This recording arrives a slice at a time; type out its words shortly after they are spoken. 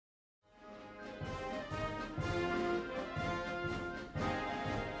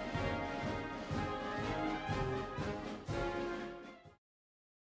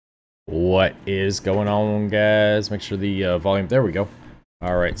What is going on, guys? Make sure the volume, there we go.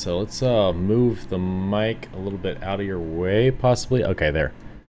 All right, so let's move the mic a little bit out of your way, possibly. Okay, there.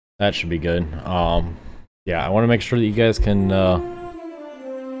 That should be good. Yeah, I want to make sure that you guys can,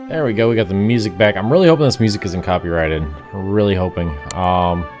 there we go, we got the music back. I'm really hoping this music isn't copyrighted. Really hoping.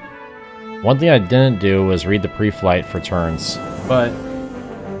 One thing I didn't do was read the pre-flight for turns, but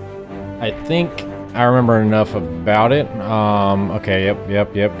I think I remember enough about it. Okay,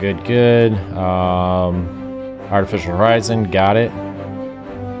 yep, good. Artificial Horizon, got it.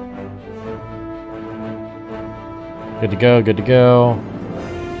 Good to go.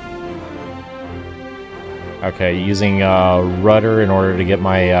 Okay, using rudder in order to get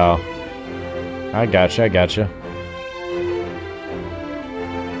my, I gotcha. Gotcha.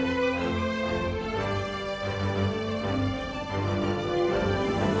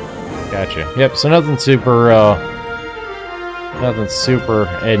 Yep, so nothing super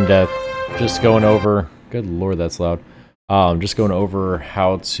in-depth. Just going over, good lord, that's loud. Just going over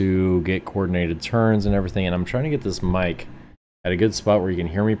how to get coordinated turns and everything, and I'm trying to get this mic at a good spot where you can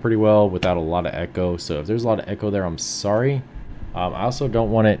hear me pretty well without a lot of echo. So if there's a lot of echo there, I'm sorry. I also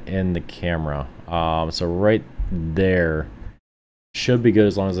don't want it in the camera. So right there should be good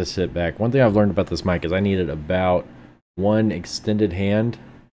as long as I sit back. One thing I've learned about this mic is I needed about one extended hand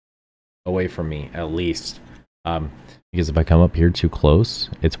away from me, at least. Because if I come up here too close,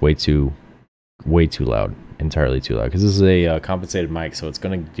 it's way too loud. Entirely too loud. Because this is a compensated mic, so it's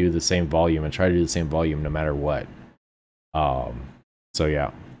going to do the same volume and try to do the same volume no matter what. So yeah.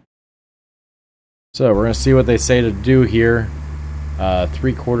 So we're going to see what they say to do here.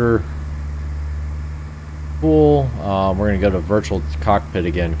 3/4 full. We're going to go to virtual cockpit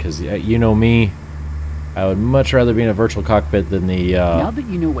again, because you know me. I would much rather be in a virtual cockpit than the now that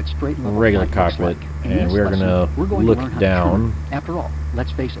you know what straight regular cockpit. Like, and we're going to look down. After all,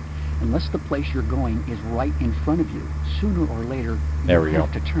 let's face it, unless the place you're going is right in front of you, sooner or later you'll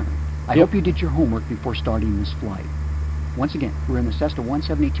have to turn. I hope you did your homework before starting this flight. Once again, we're in the Cessna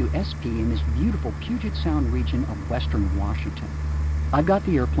 172 SP in this beautiful Puget Sound region of western Washington. I've got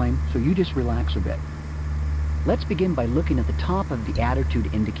the airplane, so you just relax a bit. Let's begin by looking at the top of the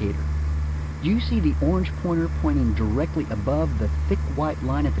attitude indicator. Do you see the orange pointer pointing directly above the thick white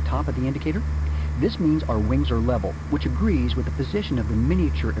line at the top of the indicator? This means our wings are level, which agrees with the position of the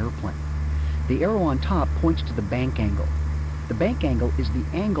miniature airplane. The arrow on top points to the bank angle. The bank angle is the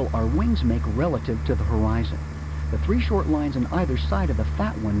angle our wings make relative to the horizon. The three short lines on either side of the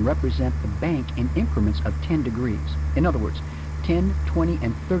fat one represent the bank in increments of 10 degrees. In other words, 10, 20,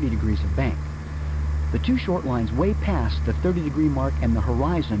 and 30 degrees of bank. The two short lines way past the 30-degree mark and the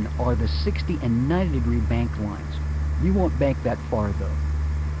horizon are the 60 and 90-degree bank lines. You won't bank that far, though.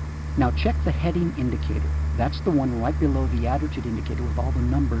 Now check the heading indicator. That's the one right below the attitude indicator with all the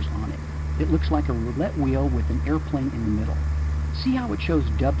numbers on it. It looks like a roulette wheel with an airplane in the middle. See how it shows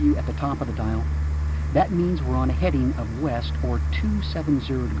W at the top of the dial? That means we're on a heading of west, or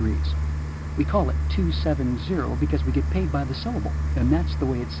 270 degrees. We call it 270 because we get paid by the syllable, and that's the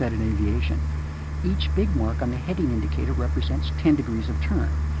way it's said in aviation. Each big mark on the heading indicator represents 10 degrees of turn,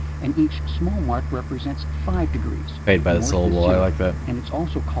 and each small mark represents 5 degrees. Paid by the syllable, I like that. And it's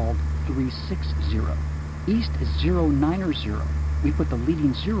also called 360. East is 090. We put the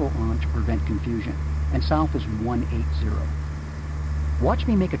leading zero on to prevent confusion, and south is 180. Watch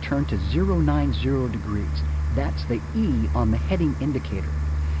me make a turn to 090 degrees. That's the E on the heading indicator.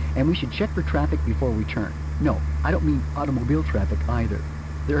 And we should check for traffic before we turn. No, I don't mean automobile traffic either.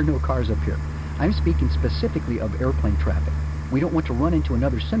 There are no cars up here. I'm speaking specifically of airplane traffic. We don't want to run into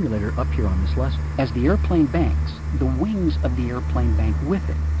another simulator up here on this lesson. As the airplane banks, the wings of the airplane bank with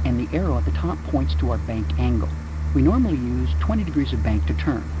it, and the arrow at the top points to our bank angle. We normally use 20 degrees of bank to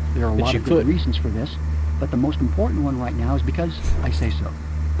turn. There are a lot of good reasons for this, but the most important one right now is because I say so.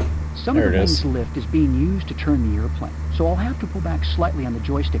 Some of the wings lift is being used to turn the airplane, so I'll have to pull back slightly on the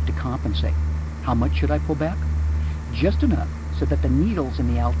joystick to compensate. How much should I pull back? Just enough so that the needles in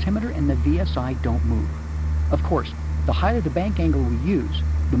the altimeter and the VSI don't move. Of course, the higher the bank angle we use,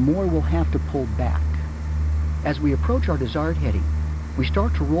 the more we'll have to pull back. As we approach our desired heading, we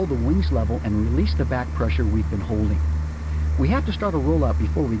start to roll the wings level and release the back pressure we've been holding. We have to start a rollout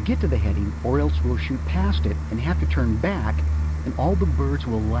before we get to the heading, or else we'll shoot past it and have to turn back, and all the birds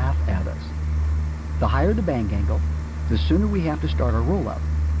will laugh at us. The higher the bank angle, the sooner we have to start our rollout.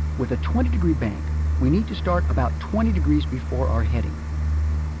 With a 20-degree bank, we need to start about 20 degrees before our heading.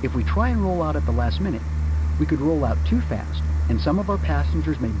 If we try and roll out at the last minute, we could roll out too fast, and some of our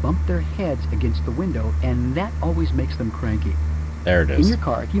passengers may bump their heads against the window, and that always makes them cranky. There it is. In your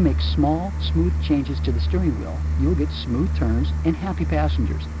car, if you make small, smooth changes to the steering wheel, you'll get smooth turns and happy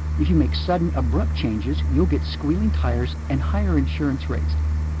passengers. If you make sudden, abrupt changes, you'll get squealing tires and higher insurance rates.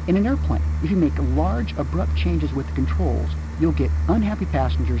 In an airplane, if you make large, abrupt changes with the controls, you'll get unhappy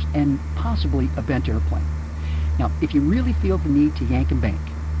passengers and possibly a bent airplane. Now, if you really feel the need to yank and bank,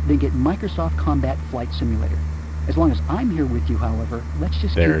 then get Microsoft Combat Flight Simulator. As long as I'm here with you, however, let's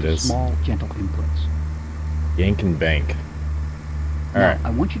just keep small, gentle inputs. Yank and bank. Now, I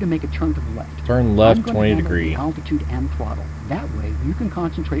want you to make a turn to the left. Turn left 20 degree. Altitude and throttle. That way, you can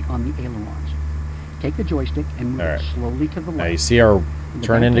concentrate on the ailerons. Take the joystick and move it slowly to the left. Now you see our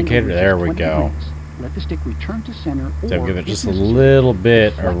turn indicator? There we go. Let the stick return to center, So give it just a little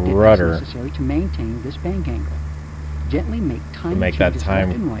bit of rudder. Necessary to maintain this bank angle. Gently make tiny make that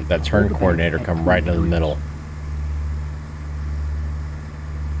that turn coordinator come right into the middle.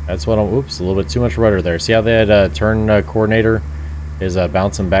 That's what I'm. Oops, a little bit too much rudder there. See how that turn coordinator is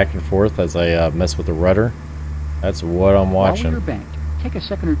bouncing back and forth as I mess with the rudder? That's what I'm watching. While you're banked, take a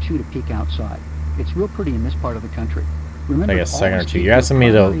second or two to peek outside. It's real pretty in this part of the country. Remember, take a second or two. You're asking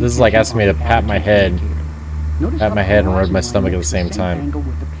me to. This is like asking me to pat my head, and rub my stomach at the same time. Angle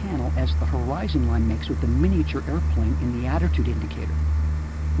with the panel as the horizon line makes with the miniature airplane in the attitude indicator.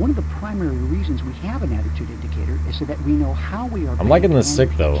 One of the primary reasons we have an attitude indicator is so that we know how we are. I'm liking this stick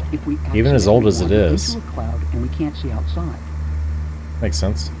though, even as old as it is. Into a cloud and we can't see outside. Makes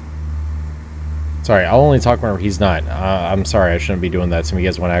sense. Sorry, I'll only talk whenever he's not. I'm sorry, I shouldn't be doing that. Some of you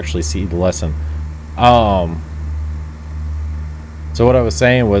guys want to actually see the lesson. So what I was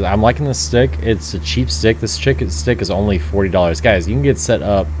saying was, I'm liking this stick. It's a cheap stick. This stick is only $40. Guys, you can get set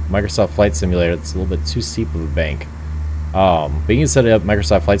up Microsoft Flight Simulator. It's a little bit too steep of a bank. But you can set up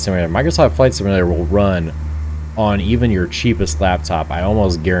Microsoft Flight Simulator. Microsoft Flight Simulator will run on even your cheapest laptop. I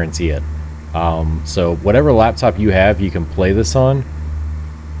almost guarantee it. So whatever laptop you have, you can play this on.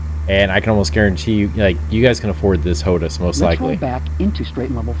 And I can almost guarantee you, like, you guys can afford this HOTAS most likely. Let's roll back into straight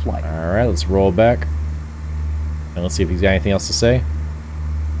and level flight. Alright, let's roll back. And let's see if he's got anything else to say.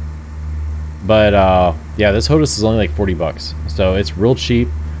 But, yeah, this HOTAS is only like 40 bucks. So it's real cheap.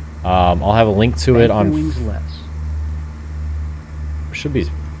 I'll have a link to it on... wings less. Should be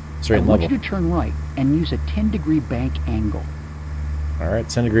straight and level. I level. want you to turn right and use a 10-degree bank angle. Alright,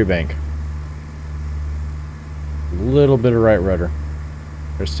 10-degree bank. A little bit of right rudder.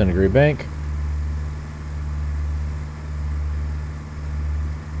 There's 10-degree bank.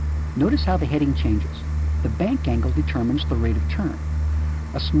 Notice how the heading changes. The bank angle determines the rate of turn.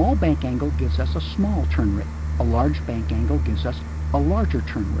 A small bank angle gives us a small turn rate. A large bank angle gives us a larger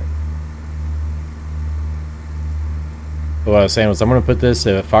turn rate. What I was saying was, I'm going to put this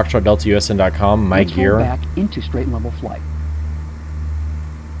at foxtrotdeltausn.com, my Let's gear. Roll back into straight and level flight.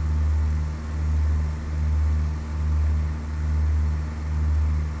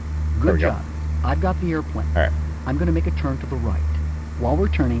 Good job. I've got the airplane. All right. I'm going to make a turn to the right. While we're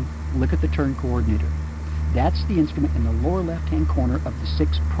turning, look at the turn coordinator. That's the instrument in the lower left-hand corner of the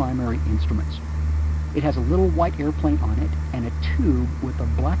 6 primary instruments. It has a little white airplane on it and a tube with a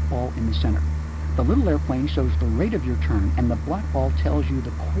black ball in the center. The little airplane shows the rate of your turn, and the black ball tells you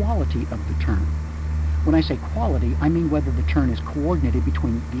the quality of the turn. When I say quality, I mean whether the turn is coordinated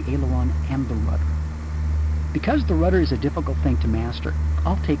between the aileron and the rudder. Because the rudder is a difficult thing to master,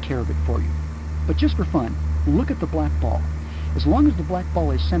 I'll take care of it for you. But just for fun, look at the black ball. As long as the black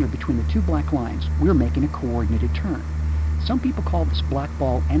ball is centered between the 2 black lines, we're making a coordinated turn. Some people call this black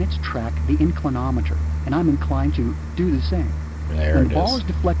ball and its track the inclinometer, and I'm inclined to do the same. When the ball is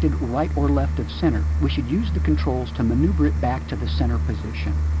deflected right or left of center, we should use the controls to maneuver it back to the center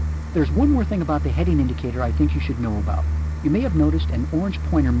position. There's one more thing about the heading indicator I think you should know about. You may have noticed an orange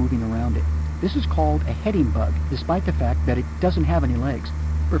pointer moving around it. This is called a heading bug, despite the fact that it doesn't have any legs.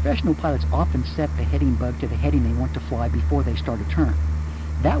 Professional pilots often set the heading bug to the heading they want to fly before they start a turn.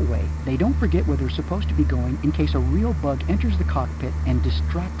 That way, they don't forget where they're supposed to be going in case a real bug enters the cockpit and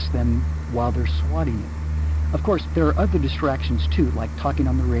distracts them while they're swatting it. Of course, there are other distractions too, like talking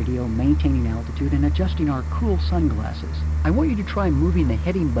on the radio, maintaining altitude, and adjusting our cool sunglasses. I want you to try moving the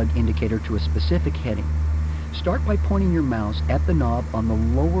heading bug indicator to a specific heading. Start by pointing your mouse at the knob on the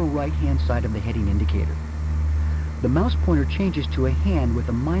lower right-hand side of the heading indicator. The mouse pointer changes to a hand with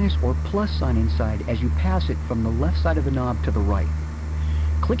a minus or plus sign inside as you pass it from the left side of the knob to the right.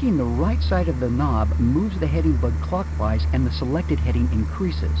 Clicking the right side of the knob moves the heading bug clockwise and the selected heading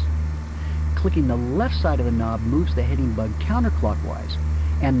increases. Clicking the left side of the knob moves the heading bug counterclockwise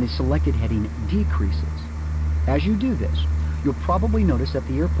and the selected heading decreases. As you do this, you'll probably notice that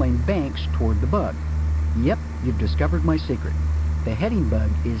the airplane banks toward the bug. Yep, you've discovered my secret. The heading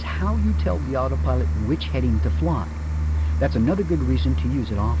bug is how you tell the autopilot which heading to fly. That's another good reason to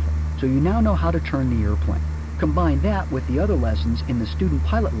use it often. So you now know how to turn the airplane. Combine that with the other lessons in the student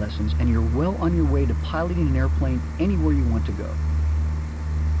pilot lessons, and you're well on your way to piloting an airplane anywhere you want to go.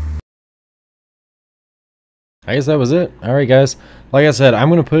 I guess that was it. Alright guys, like I said,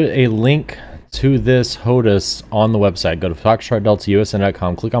 I'm going to put a link to this HOTUS on the website. Go to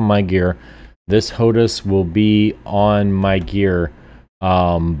foxtrotdeltausn.com, click on My Gear. This HOTUS will be on my gear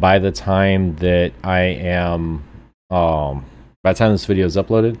by the time that by the time this video is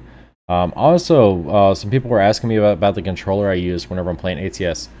uploaded. Also, some people were asking me about the controller I use whenever I'm playing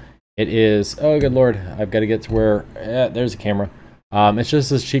ATS. It is, oh good lord, I've got to get to where, there's a camera. It's just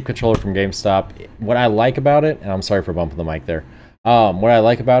this cheap controller from GameStop. What I like about it, and I'm sorry for bumping the mic there. What I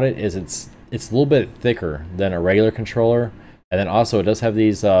like about it is it's a little bit thicker than a regular controller. And then also it does have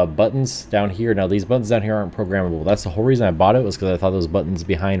these buttons down here. Now these buttons down here aren't programmable. That's the whole reason I bought it, was because I thought those buttons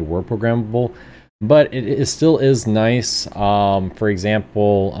behind were programmable. But it still is nice. For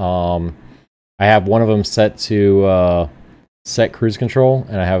example, I have one of them set to set cruise control,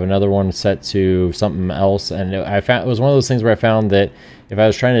 and I have another one set to something else. And it was one of those things where I found that if I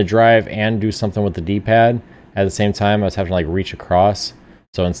was trying to drive and do something with the D-pad at the same time, I was having to like reach across.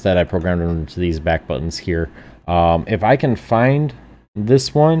 So instead I programmed them to these back buttons here. If I can find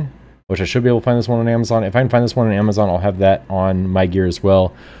this one, which I should be able to find this one on Amazon. If I can find this one on Amazon, I'll have that on my gear as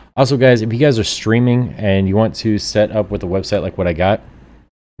well. Also guys, if you guys are streaming and you want to set up with a website like what I got,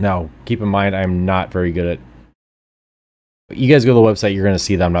 now keep in mind I'm not very good at, you guys go to the website, you're going to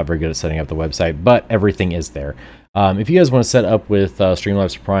see that I'm not very good at setting up the website, but everything is there. If you guys want to set up with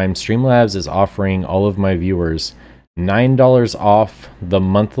StreamLabs Prime, StreamLabs is offering all of my viewers $9 off the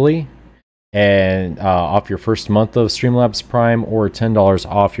monthly, and off your first month of StreamLabs Prime, or $10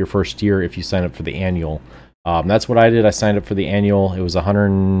 off your first year if you sign up for the annual. That's what I did. I signed up for the annual. It was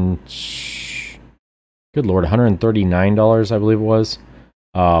good lord, $139, I believe it was.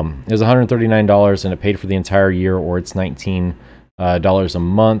 It was $139, and it paid for the entire year, or it's $19 a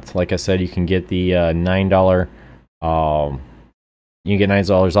month. Like I said, you can get the $9. You can get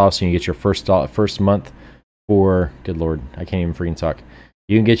 $9 off, so you can get your first month for, good lord, I can't even freaking talk.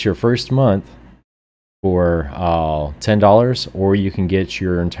 You can get your first month for $10, or you can get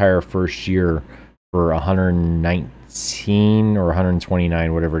your entire first year for $119 or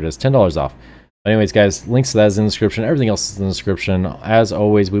 $129, whatever it is, $10 off. But anyways, guys, links to that is in the description. Everything else is in the description. As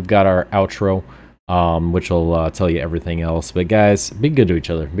always, we've got our outro, which will tell you everything else. But guys, be good to each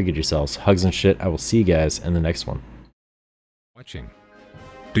other. Be good to yourselves. Hugs and shit. I will see you guys in the next one. Watching.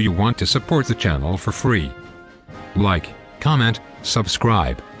 Do you want to support the channel for free? Like, comment,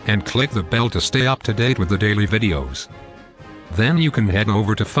 subscribe, and click the bell to stay up to date with the daily videos. Then you can head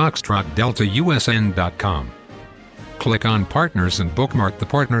over to foxtrotdeltausn.com. Click on Partners and bookmark the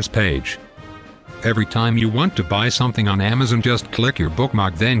Partners page. Every time you want to buy something on Amazon, just click your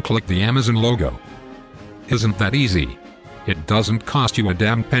bookmark, then click the Amazon logo. Isn't that easy? It doesn't cost you a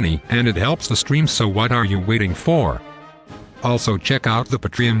damn penny, and it helps the stream, so what are you waiting for? Also check out the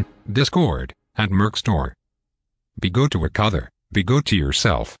Patreon, Discord, and Merc store. Be good to each other, be good to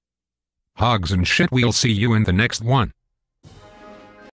yourself. Hugs and shit, we'll see you in the next one.